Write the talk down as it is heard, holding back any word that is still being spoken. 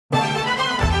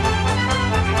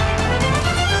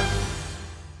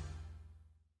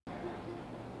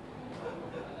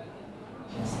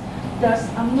thus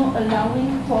I'm not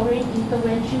allowing foreign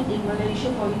intervention in Malaysia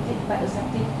politics by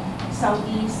accepting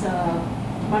Saudi's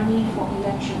money for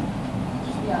election.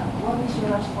 Yeah, what is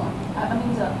your response? I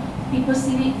mean, people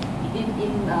see it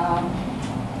in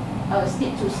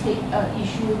state-to-state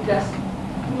issue does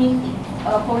mean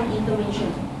foreign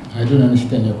intervention. I don't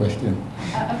understand your question.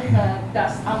 I mean,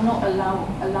 does I'm not allow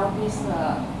this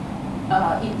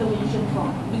intervention from,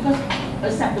 because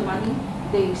accept the money,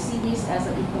 they see this as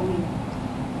an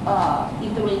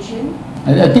intervention.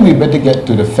 I think we better get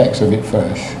to the facts of it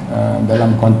first.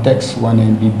 Dalam konteks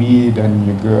 1MDB dan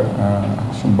juga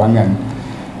sumbangan,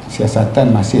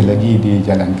 siasatan masih lagi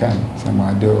dijalankan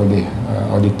sama ada oleh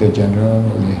Auditor General,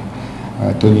 oleh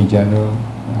Attorney General,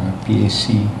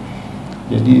 PAC.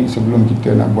 Jadi sebelum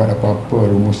kita nak buat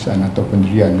apa-apa rumusan atau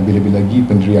pendirian, lebih-lebih lagi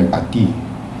pendirian parti,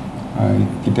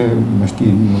 kita mesti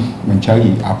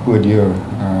mencari apa dia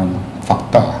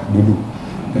fakta dulu.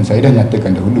 Dan saya dah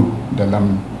nyatakan dahulu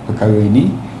dalam perkara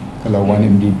ini, kalau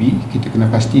 1MDB kita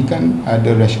kena pastikan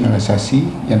ada rasionalisasi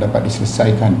yang dapat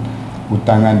diselesaikan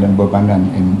hutangan dan bebanan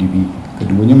MDB.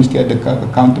 Keduanya mesti ada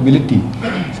accountability.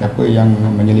 Siapa yang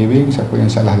menyeleweng, siapa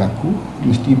yang salah laku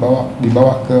mesti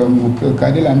dibawa ke muka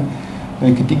keadilan.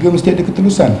 Dan ketiga mesti ada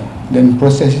ketulusan, dan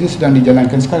proses itu sedang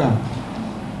dijalankan sekarang.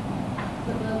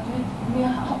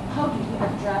 How do you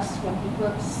address when people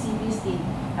see this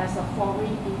as a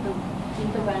foreign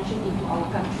intervention into our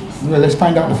countries? Well, let's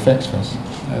find out the facts first.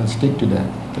 I'll stick to that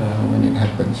when it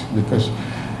happens, because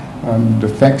the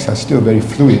facts are still very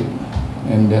fluid,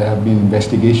 and there have been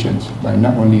investigations by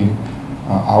not only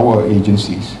our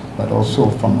agencies but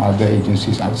also from other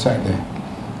agencies outside there.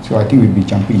 So I think we'd be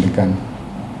jumping the gun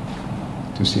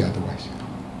to see otherwise.